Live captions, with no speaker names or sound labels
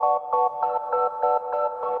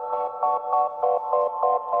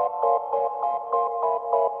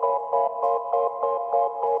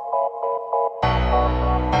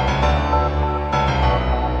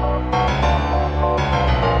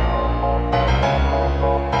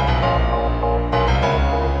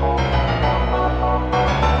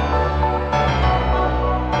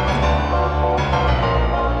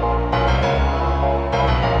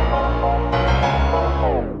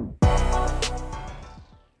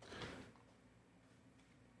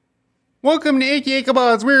Welcome to Icky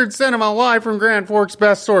Ichabod's Weird Cinema, live from Grand Forks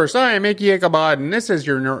Best Source. I am Icky Ichabod, and this is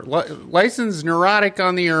your licensed neurotic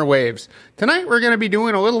on the airwaves. Tonight we're going to be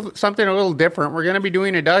doing something a little different. We're going to be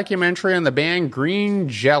doing a documentary on the band Green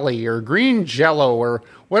Jelly, or Green Jello, or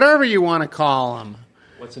whatever you want to call them.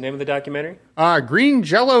 What's the name of the documentary? Green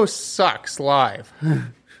Jello Suxx Live.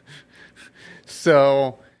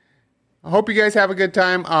 So, I hope you guys have a good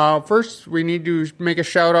time. First, we need to make a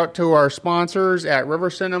shout out to our sponsors at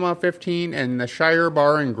River Cinema 15 and the Shire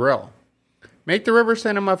Bar and Grill. Make the River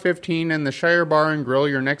Cinema 15 and the Shire Bar and Grill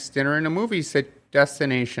your next dinner and a movie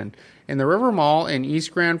destination in the River Mall in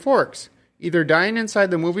East Grand Forks. Either dine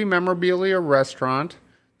inside the movie memorabilia restaurant,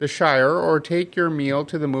 the Shire, or take your meal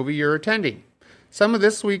to the movie you're attending. Some of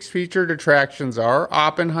this week's featured attractions are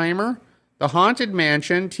Oppenheimer, The Haunted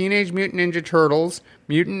Mansion, Teenage Mutant Ninja Turtles,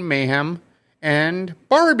 Mutant Mayhem, and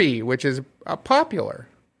Barbie, which is popular.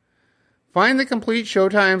 Find the complete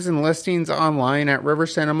showtimes and listings online at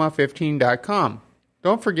rivercinema15.com.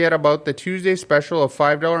 Don't forget about the Tuesday special of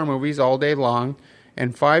 $5 movies all day long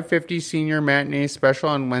and $5.50 senior matinee special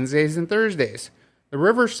on Wednesdays and Thursdays. The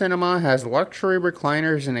River Cinema has luxury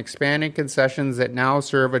recliners and expanding concessions that now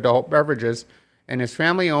serve adult beverages and is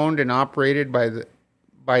family owned and operated by the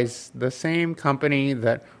same company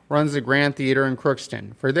that runs the Grand Theater in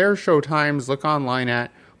Crookston. For their show times, look online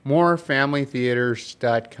at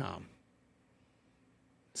morefamilytheaters.com.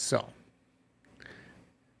 So,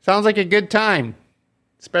 sounds like a good time,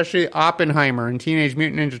 especially Oppenheimer and Teenage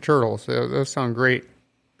Mutant Ninja Turtles. Those sound great.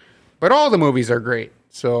 But all the movies are great.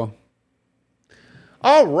 So,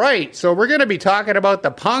 all right. So we're going to be talking about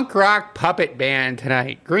the punk rock puppet band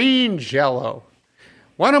tonight, Green Jello.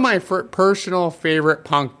 One of my personal favorite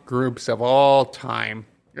punk groups of all time.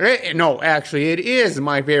 No, actually, it is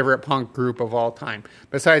my favorite punk group of all time,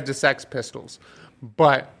 besides the Sex Pistols.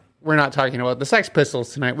 But we're not talking about the Sex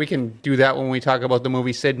Pistols tonight. We can do that when we talk about the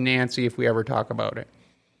movie Sid and Nancy, if we ever talk about it.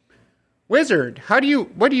 Wizard,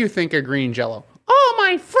 what do you think of Green Jello? All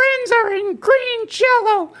my friends are in Green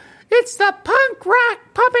Jello. It's the punk rock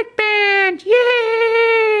puppet band.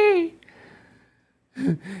 Yay!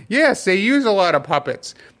 Yes, they use a lot of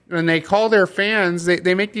puppets. When they call their fans,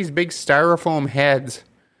 they make these big styrofoam heads,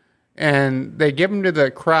 and they give them to the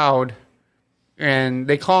crowd, and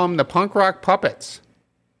they call them the punk rock puppets.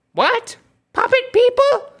 What? Puppet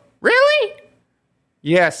people? Really?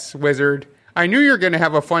 Yes, Wizard. I knew you were going to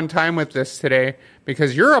have a fun time with this today,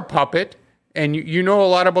 because you're a puppet, and you know a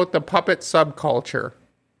lot about the puppet subculture.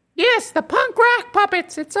 Yes, the punk rock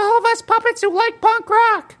puppets. It's all of us puppets who like punk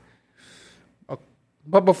rock.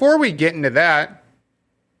 But before we get into that,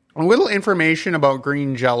 a little information about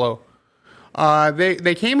Green Jello.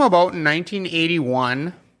 They came about in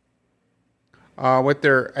 1981 with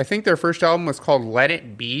I think their first album was called Let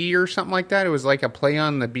It Be or something like that. It was like a play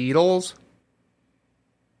on the Beatles.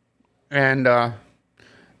 And the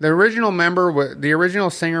original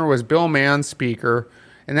singer was Bill Manspeaker,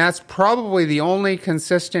 and that's probably the only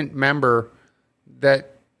consistent member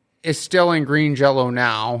that is still in Green Jello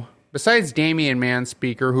now. Besides Damian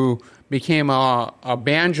Manspeaker, who became a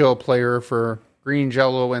banjo player for Green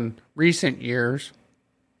Jello in recent years.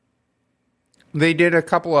 They did a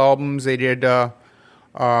couple albums. They did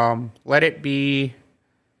Let It Be.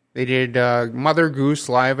 They did Mother Goose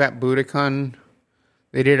Live at Budokan.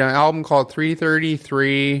 They did an album called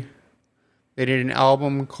 333. They did an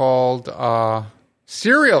album called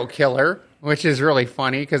Serial Killer, which is really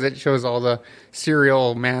funny because it shows all the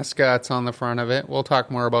cereal mascots on the front of it. We'll talk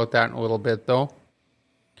more about that in a little bit, though.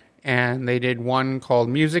 And they did one called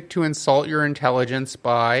Music to Insult Your Intelligence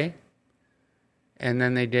by. And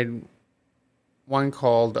then they did one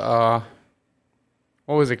called, what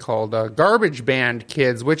was it called? Garbage Band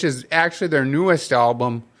Kids, which is actually their newest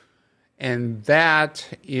album. And that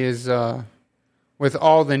is with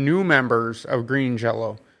all the new members of Green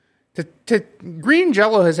Jello. Green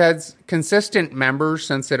Jello has had consistent members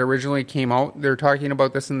since it originally came out. They're talking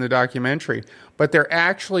about this in the documentary. But they're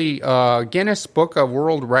actually Guinness Book of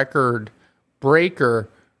World Record breaker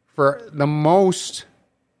for the most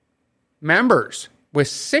members, with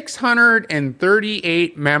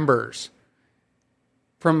 638 members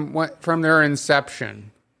from their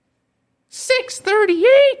inception.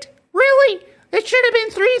 638? Really? It should have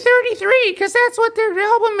been 333, because that's what their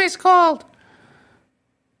album is called.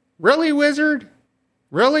 Really, Wizard?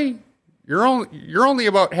 Really? You're only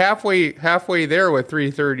about halfway there with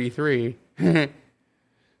 333.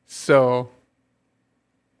 So,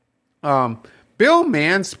 Bill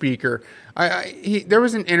Manspeaker, there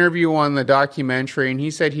was an interview on the documentary, and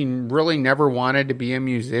he said he really never wanted to be a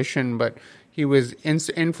musician, but he was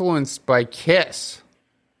influenced by Kiss,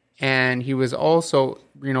 and he was also,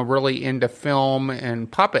 really into film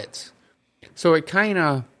and puppets. So it kind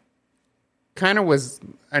of was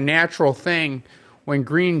a natural thing when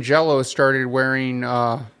Green Jello started wearing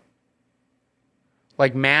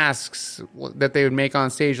like masks that they would make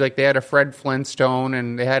on stage. Like they had a Fred Flintstone,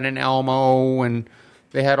 and they had an Elmo, and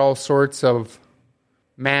they had all sorts of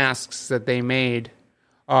masks that they made.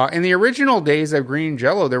 In the original days of Green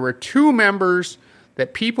Jello, there were 2 members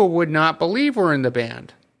that people would not believe were in the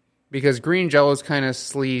band, because Green Jello is kind of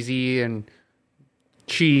sleazy and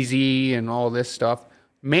cheesy and all this stuff.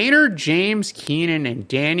 Maynard James Keenan and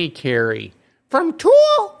Danny Carey from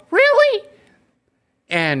Tool, really?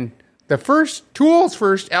 And Tool's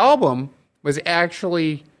first album was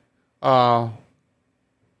actually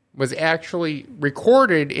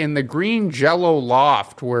recorded in the Green Jello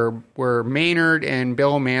loft where Maynard and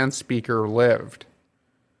Bill Manspeaker lived.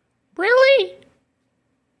 Really?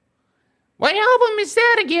 What album is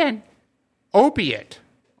that again? Opiate.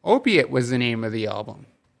 Opiate was the name of the album.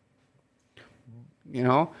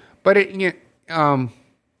 But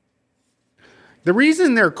the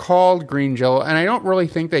reason they're called Green Jello, and I don't really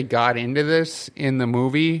think they got into this in the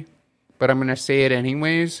movie, but I'm going to say it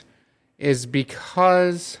anyways, is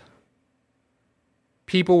because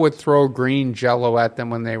people would throw green Jello at them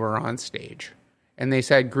when they were on stage. And they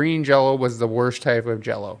said green Jello was the worst type of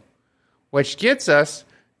Jello. Which gets us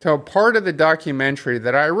to a part of the documentary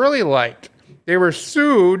that I really liked. They were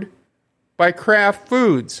sued by Kraft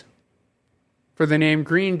Foods for the name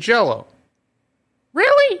Green Jello.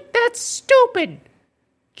 Really? That's stupid.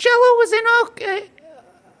 Jello was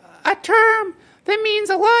a term that means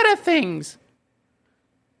a lot of things.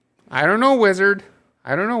 I don't know, Wizard.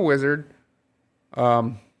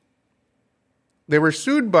 They were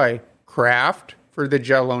sued by Kraft for the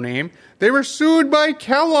Jello name. They were sued by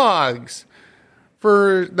Kellogg's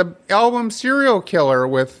for the album Serial Killer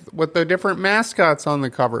with the different mascots on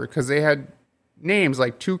the cover, because they had names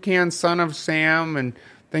like Toucan Son of Sam and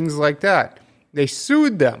things like that. They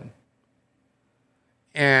sued them.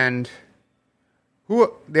 And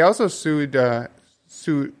they also sued they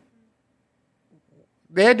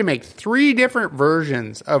had to make 3 different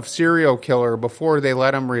versions of Serial Killer before they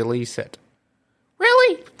let them release it.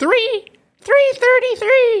 Really?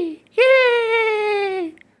 333!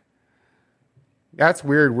 Yay! That's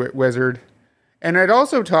weird, Wizard. And it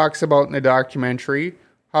also talks about in the documentary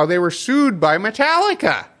how they were sued by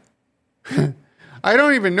Metallica. I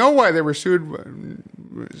don't even know why they were sued by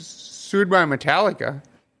Metallica.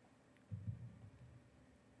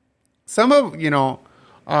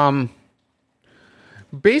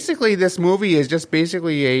 Basically this movie is just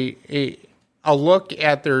basically a look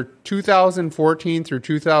at their 2014 through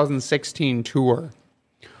 2016 tour,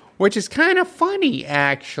 which is kind of funny,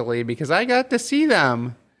 actually, because I got to see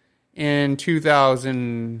them in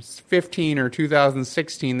 2015 or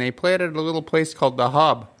 2016. They played at a little place called The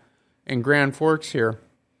Hub in Grand Forks here.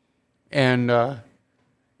 And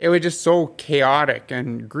it was just so chaotic.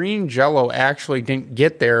 And Green Jello actually didn't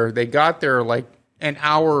get there. They got there like an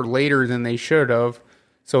hour later than they should have.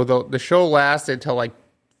 So the show lasted till like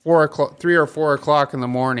 3 or 4 o'clock in the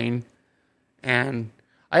morning. And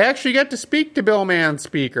I actually got to speak to Bill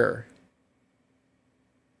Manspeaker.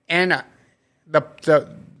 And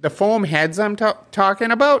the foam heads I'm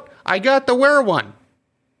talking about, I got to wear one.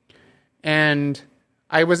 And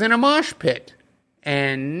I was in a mosh pit.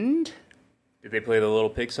 And did they play the Little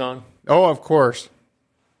Pig song? Oh, of course.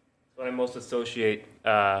 What I most associate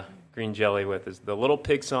Green Jelly with is the Little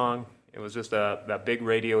Pig song. It was just that big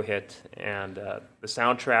radio hit, and the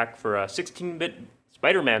soundtrack for a 16-bit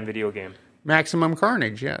Spider-Man video game. Maximum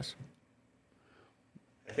Carnage, yes.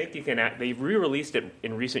 I think you can. They re-released it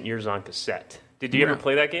in recent years on cassette. Did you ever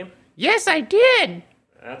play that game? Yes, I did.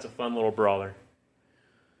 That's a fun little brawler.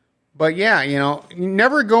 But yeah, you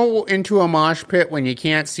never go into a mosh pit when you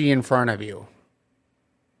can't see in front of you.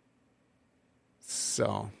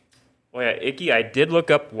 So. Well, yeah, Icky, I did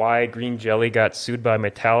look up why Green Jelly got sued by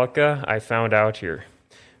Metallica. I found out here.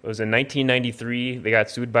 It was in 1993. They got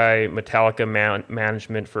sued by Metallica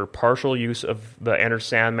management for partial use of the Enter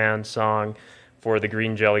Sandman song for the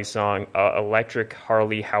Green Jelly song, Electric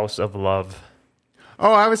Harley House of Love.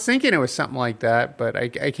 Oh, I was thinking it was something like that, but I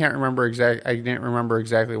can't remember I didn't remember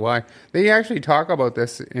exactly why. They actually talk about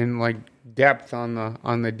this in like depth on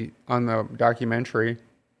the documentary.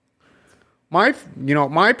 My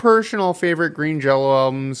personal favorite Green Jello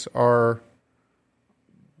albums are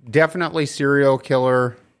definitely Serial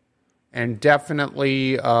Killer and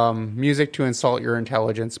definitely Music to Insult Your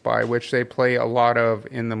Intelligence by, which they play a lot of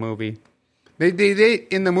in the movie. They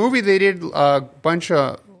in the movie they did a bunch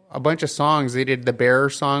of songs. They did the Bear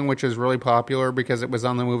song, which is really popular because it was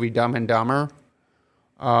on the movie Dumb and Dumber.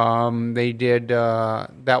 They did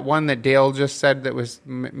that one that Dale just said that was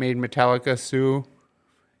made Metallica sue.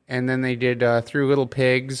 And then they did Three Little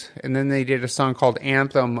Pigs. And then they did a song called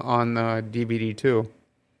Anthem on the DVD too.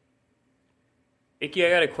 Icky,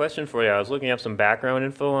 I got a question for you. I was looking up some background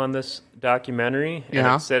info on this documentary, and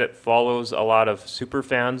Yeah. it said it follows a lot of super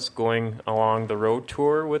fans going along the road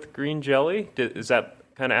tour with Green Jelly. Is that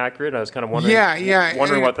kind of accurate? I was kind of wondering.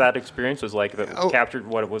 Wondering what that experience was like. If it captured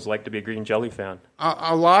what it was like to be a Green Jelly fan.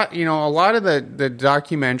 A lot of the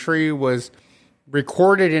documentary was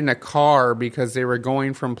recorded in a car because they were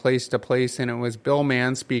going from place to place, and it was Bill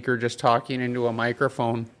Manspeaker just talking into a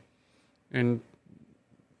microphone,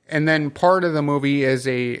 and then part of the movie is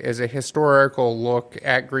a historical look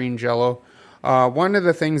at Green Jello. One of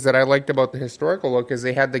the things that I liked about the historical look is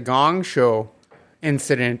they had the Gong Show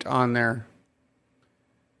incident on there.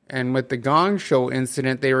 And with the Gong Show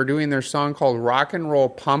incident, they were doing their song called Rock and Roll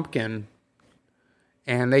Pumpkin,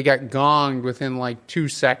 and they got gonged within like 2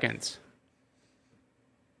 seconds.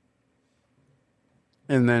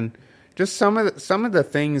 And then just some of the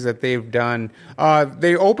things that they've done.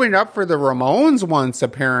 They opened up for the Ramones once,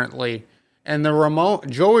 apparently. And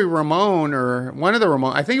Joey Ramone, or one of the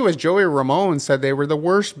Ramones, I think it was Joey Ramone, said they were the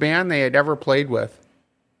worst band they had ever played with.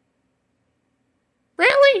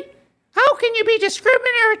 Really? How can you be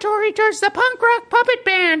discriminatory towards the punk rock puppet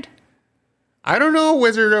band? I don't know,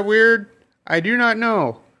 Wizard of Weird. I do not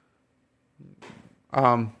know.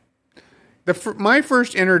 My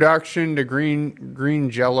first introduction to Green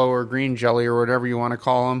Jello or Green Jelly or whatever you want to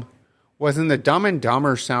call them was in the Dumb and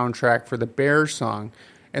Dumber soundtrack for the Bear song.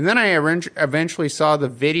 And then I eventually saw the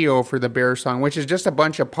video for the Bear song, which is just a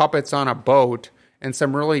bunch of puppets on a boat and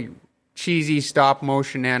some really cheesy stop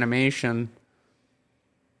motion animation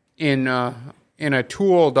in a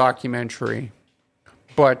Tool documentary.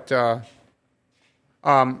 But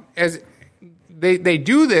as They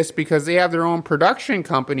do this because they have their own production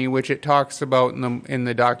company, which it talks about in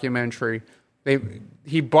the documentary.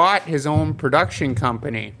 He bought his own production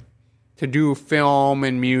company to do film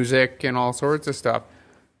and music and all sorts of stuff.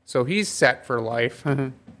 So he's set for life.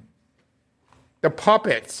 The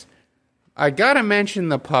puppets. I gotta mention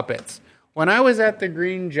the puppets. When I was at the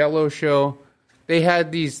Green Jello show, they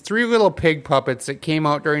had these Three Little Pig puppets that came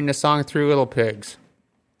out during the song Three Little Pigs.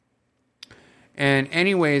 And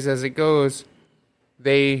anyways, as it goes,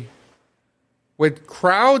 they would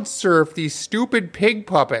crowd surf these stupid pig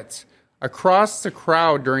puppets across the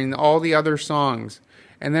crowd during all the other songs.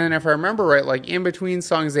 And then if I remember right, like in between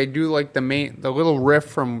songs, they do like the little riff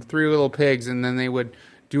from Three Little Pigs, and then they would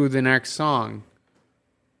do the next song.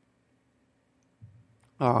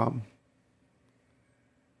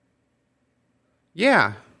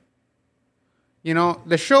 Yeah.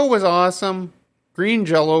 The show was awesome. Green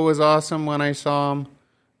Jello was awesome when I saw him.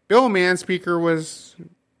 Bill Manspeaker was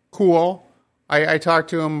cool. I talked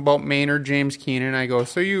to him about Maynard James Keenan. I go,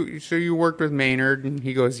 so you worked with Maynard? And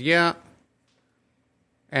he goes, yeah.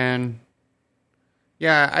 And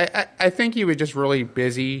yeah, I think he was just really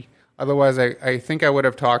busy. Otherwise, I think I would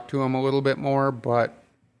have talked to him a little bit more, but...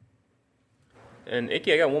 And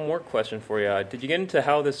Icky, I got one more question for you. Did you get into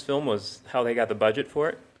how this film how they got the budget for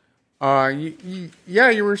it? Yeah,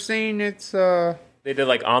 you were saying it's... They did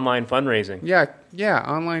like online fundraising. Yeah,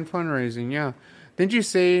 online fundraising, yeah. Didn't you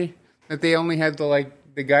say that they only had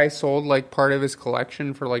the guy sold like part of his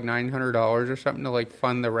collection for like $900 or something to like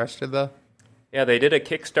fund the rest of the... Yeah, they did a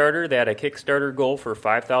Kickstarter. They had a Kickstarter goal for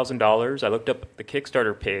 $5,000. I looked up the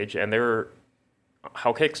Kickstarter page, and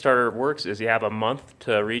how Kickstarter works is you have a month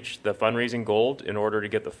to reach the fundraising goal in order to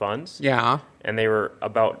get the funds. Yeah. And they were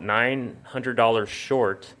about $900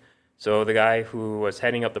 short. So the guy who was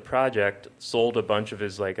heading up the project sold a bunch of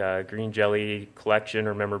his Green Jelly collection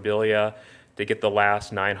or memorabilia to get the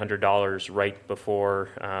last $900 right before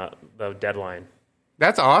the deadline.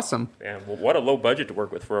 That's awesome. Yeah, well, what a low budget to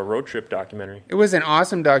work with for a road trip documentary. It was an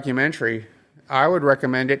awesome documentary. I would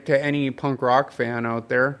recommend it to any punk rock fan out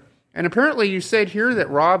there. And apparently you said here that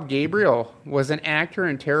Rob Gabriel was an actor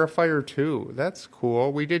in Terrifier 2. That's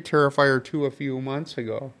cool. We did Terrifier 2 a few months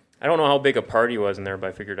ago. I don't know how big a party was in there, but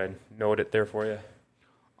I figured I'd note it there for you.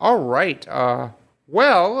 All right.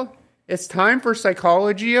 Well, it's time for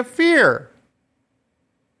Psychology of Fear.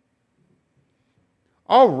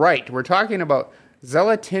 All right, we're talking about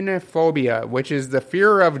gelatinophobia, which is the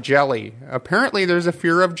fear of jelly. Apparently, there's a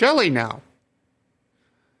fear of jelly now.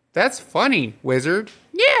 That's funny, Wizard.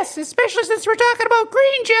 Yes, especially since we're talking about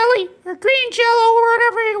green jelly, or green jello, or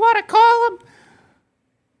whatever you want to call them.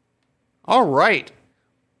 All right.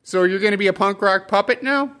 So you're going to be a punk rock puppet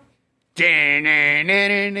now? Bang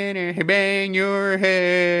your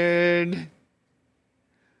head.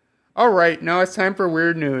 All right, now it's time for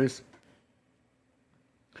weird news.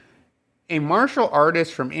 A martial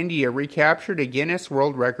artist from India recaptured a Guinness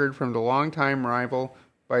World Record from the longtime rival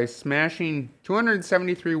by smashing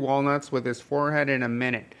 273 walnuts with his forehead in a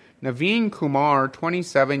minute. Naveen Kumar,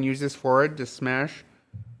 27, used his forehead to smash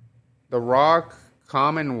the raw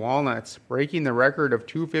common walnuts, breaking the record of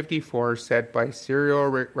 254 set by serial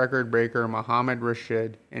record breaker Muhammad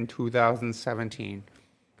Rashid in 2017.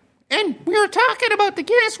 And we were talking about the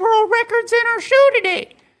Guinness World Records in our show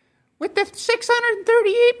today, with the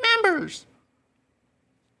 638 members.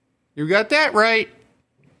 You got that right.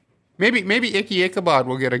 Maybe Icky Ichabod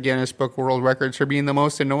will get a Guinness Book World Records for being the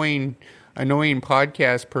most annoying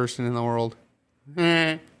podcast person in the world.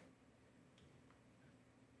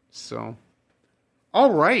 So,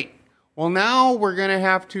 all right. Well, now we're going to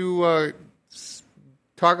have to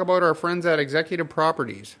talk about our friends at Executive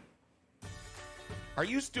Properties. Are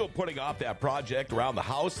you still putting off that project around the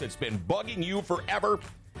house that's been bugging you forever?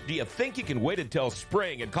 Do you think you can wait until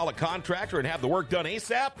spring and call a contractor and have the work done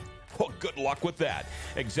ASAP? Well, good luck with that.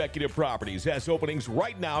 Executive Properties has openings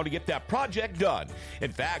right now to get that project done.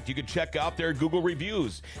 In fact, you can check out their Google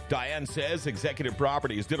reviews. Diane says Executive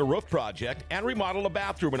Properties did a roof project and remodeled a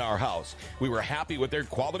bathroom in our house. We were happy with their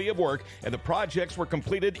quality of work, and the projects were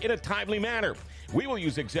completed in a timely manner. We will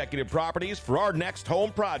use Executive Properties for our next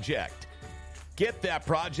home project. Get that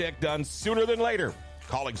project done sooner than later.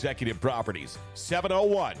 Call Executive Properties,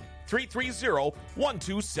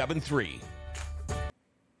 701-330-1273.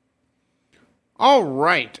 All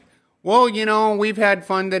right. Well, we've had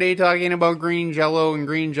fun today talking about green jello and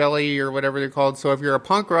green jelly or whatever they're called. So if you're a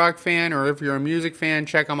punk rock fan or if you're a music fan,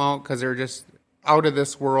 check them out because they're just out of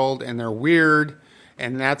this world and they're weird.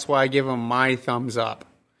 And that's why I give them my thumbs up.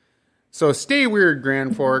 So stay weird,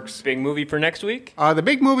 Grand Forks. Big movie for next week? The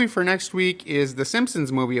big movie for next week is the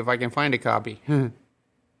Simpsons movie, if I can find a copy.